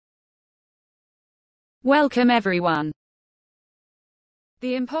Welcome everyone.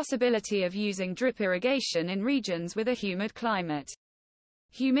 The impossibility of using drip irrigation in regions with a humid climate.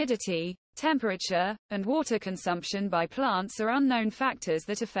 Humidity, temperature, and water consumption by plants are unknown factors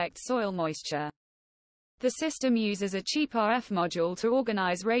that affect soil moisture. The system uses a cheap RF module to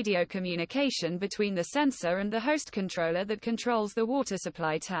organize radio communication between the sensor and the host controller that controls the water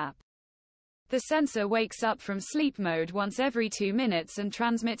supply tap. The sensor wakes up from sleep mode once every 2 minutes and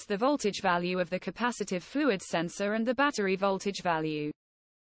transmits the voltage value of the capacitive fluid sensor and the battery voltage value.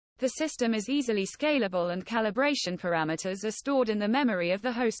 The system is easily scalable and calibration parameters are stored in the memory of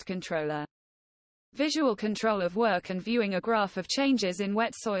the host controller. Visual control of work and viewing a graph of changes in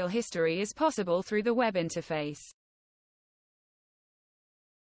wet soil history is possible through the web interface.